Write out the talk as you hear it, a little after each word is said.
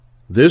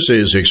This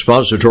is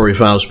Expository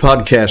Files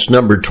podcast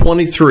number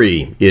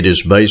 23. It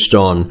is based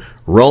on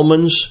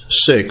Romans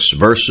 6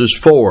 verses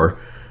 4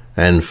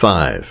 and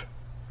 5.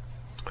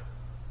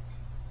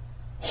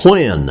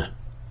 When?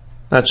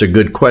 That's a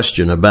good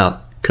question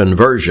about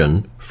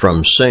conversion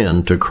from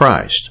sin to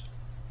Christ.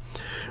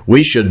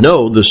 We should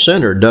know the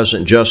sinner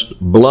doesn't just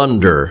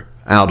blunder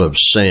out of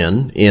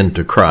sin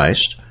into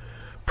Christ.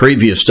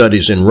 Previous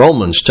studies in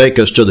Romans take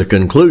us to the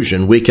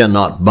conclusion we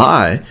cannot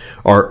buy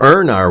or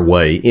earn our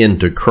way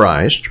into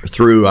Christ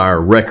through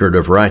our record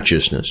of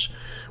righteousness.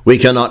 We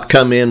cannot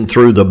come in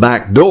through the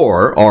back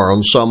door or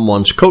on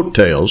someone's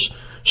coattails.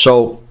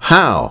 So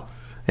how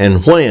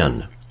and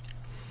when?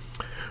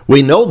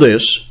 We know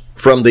this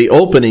from the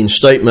opening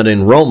statement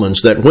in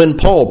Romans that when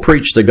Paul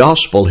preached the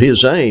gospel,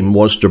 his aim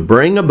was to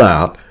bring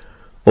about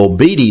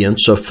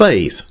obedience of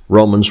faith,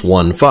 Romans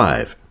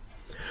 1:5.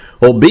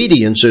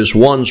 Obedience is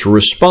one's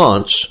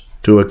response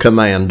to a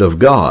command of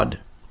God.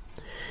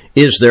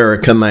 Is there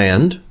a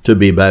command to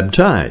be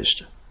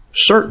baptized?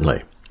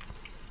 Certainly.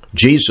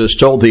 Jesus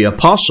told the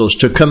apostles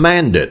to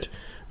command it,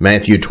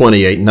 Matthew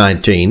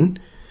 28:19.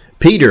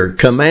 Peter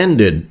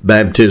commanded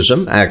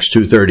baptism, Acts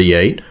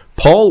 2:38.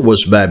 Paul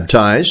was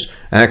baptized,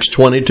 Acts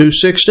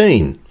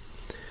 22:16.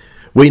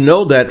 We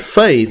know that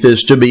faith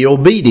is to be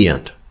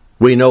obedient.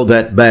 We know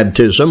that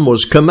baptism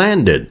was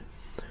commanded.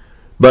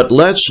 But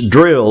let's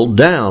drill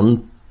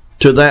down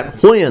to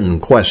that when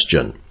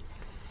question.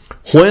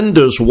 When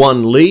does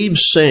one leave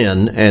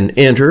sin and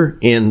enter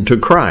into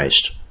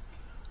Christ?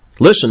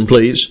 Listen,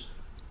 please.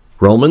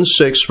 Romans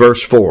 6,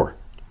 verse 4.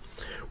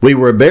 We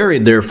were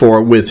buried,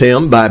 therefore, with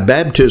him by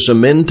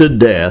baptism into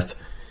death,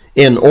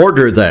 in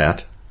order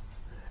that,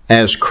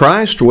 as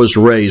Christ was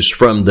raised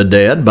from the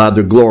dead by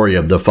the glory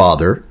of the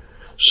Father,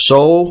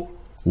 so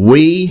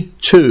we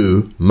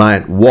too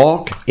might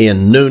walk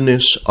in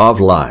newness of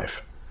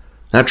life.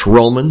 That's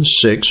Romans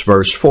 6,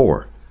 verse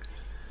 4.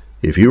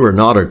 If you are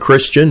not a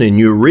Christian and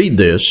you read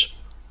this,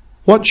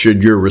 what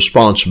should your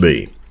response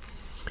be?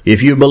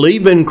 If you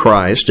believe in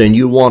Christ and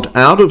you want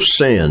out of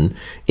sin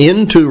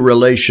into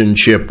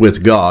relationship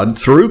with God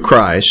through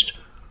Christ,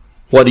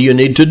 what do you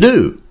need to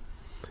do?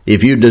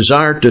 If you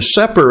desire to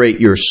separate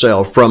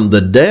yourself from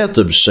the death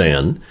of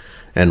sin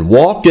and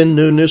walk in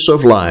newness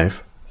of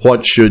life,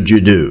 what should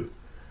you do?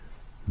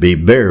 Be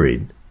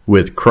buried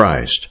with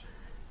Christ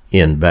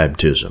in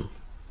baptism.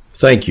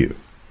 Thank you.